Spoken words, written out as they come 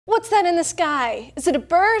What's that in the sky? Is it a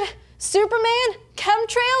bird? Superman?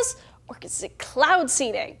 Chemtrails? Or is it cloud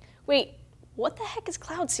seeding? Wait, what the heck is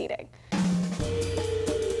cloud seeding?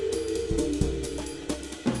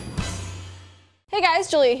 Hey guys,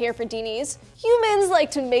 Julia here for D-News. Humans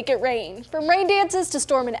like to make it rain. From rain dances to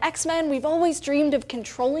Storm and X-Men, we've always dreamed of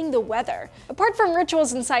controlling the weather. Apart from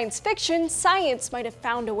rituals in science fiction, science might have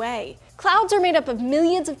found a way. Clouds are made up of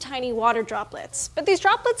millions of tiny water droplets, but these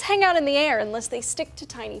droplets hang out in the air unless they stick to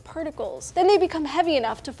tiny particles. Then they become heavy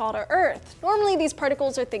enough to fall to Earth. Normally these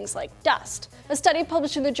particles are things like dust. A study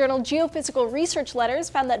published in the journal Geophysical Research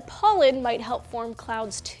Letters found that pollen might help form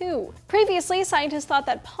clouds too. Previously, scientists thought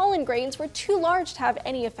that pollen grains were too large to have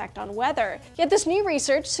any effect on weather. Yet this new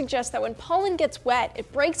research suggests that when pollen gets wet,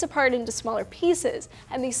 it breaks apart into smaller pieces,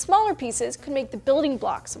 and these smaller pieces could make the building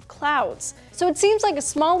blocks of clouds. So it seems like a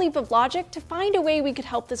small leap of logic to find a way we could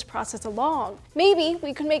help this process along. Maybe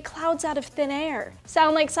we could make clouds out of thin air.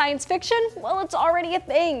 Sound like science fiction? Well, it's already a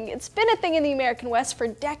thing. It's been a thing in the American West for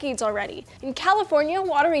decades already. In California,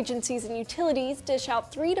 water agencies and utilities dish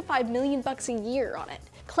out $3 to $5 million a year on it.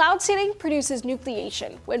 Cloud seeding produces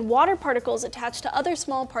nucleation, when water particles attach to other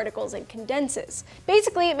small particles and condenses.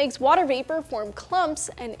 Basically, it makes water vapor form clumps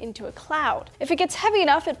and into a cloud. If it gets heavy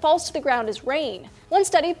enough, it falls to the ground as rain. One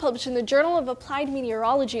study published in the Journal of Applied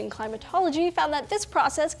Meteorology and Climatology found that this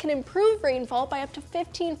process can improve rainfall by up to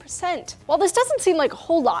 15%. While this doesn't seem like a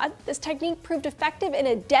whole lot, this technique proved effective in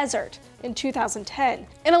a desert in 2010.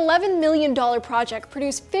 An $11 million project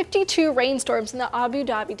produced 52 rainstorms in the Abu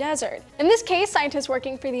Dhabi desert. In this case, scientists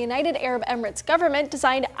working for the United Arab Emirates government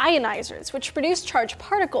designed ionizers, which produced charged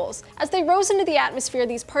particles. As they rose into the atmosphere,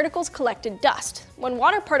 these particles collected dust. When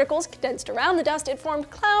water particles condensed around the dust, it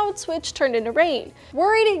formed clouds, which turned into rain.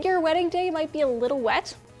 Worried your wedding day might be a little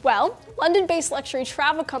wet? Well, London-based luxury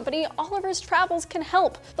travel company Oliver's Travels can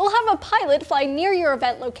help. They'll have a pilot fly near your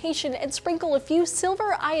event location and sprinkle a few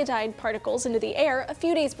silver iodide particles into the air a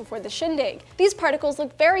few days before the shindig. These particles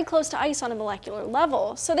look very close to ice on a molecular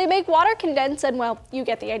level, so they make water condense and, well, you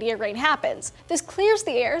get the idea, rain happens. This clears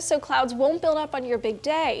the air so clouds won't build up on your big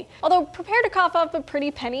day. Although prepare to cough up a pretty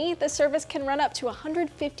penny, the service can run up to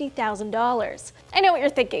 $150,000. I know what you're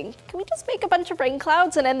thinking. Can we just make a bunch of rain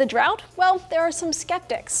clouds and end the drought? Well, there are some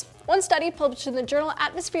skeptics. One study published in the journal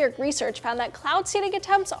Atmospheric Research found that cloud seeding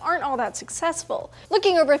attempts aren't all that successful.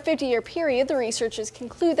 Looking over a 50-year period, the researchers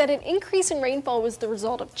conclude that an increase in rainfall was the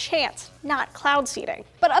result of chance, not cloud seeding.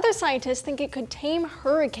 But other scientists think it could tame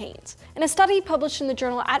hurricanes. In a study published in the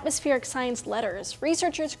journal Atmospheric Science Letters,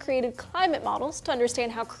 researchers created climate models to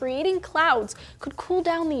understand how creating clouds could cool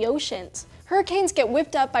down the oceans. Hurricanes get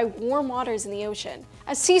whipped up by warm waters in the ocean.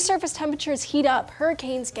 As sea surface temperatures heat up,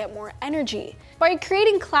 hurricanes get more energy. By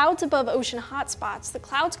creating clouds above ocean hotspots, the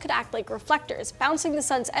clouds could act like reflectors, bouncing the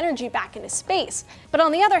sun's energy back into space. But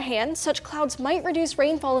on the other hand, such clouds might reduce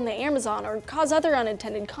rainfall in the Amazon or cause other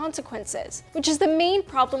unintended consequences, which is the main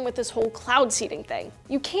problem with this whole cloud seeding thing.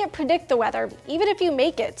 You can't predict the weather, even if you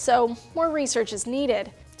make it, so more research is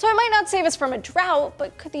needed. So it might not save us from a drought,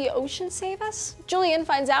 but could the ocean save us? Julian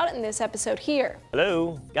finds out in this episode here.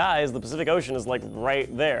 Hello, guys, the Pacific Ocean is like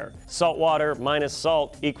right there. Salt water minus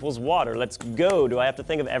salt equals water. Let's go. Do I have to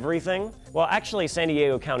think of everything? Well, actually, San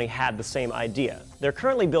Diego County had the same idea. They're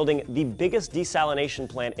currently building the biggest desalination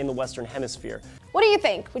plant in the Western Hemisphere. What do you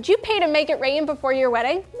think? Would you pay to make it rain before your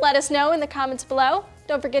wedding? Let us know in the comments below.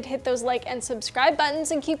 Don't forget to hit those like and subscribe buttons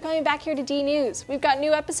and keep coming back here to D-News. We've got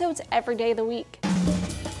new episodes every day of the week.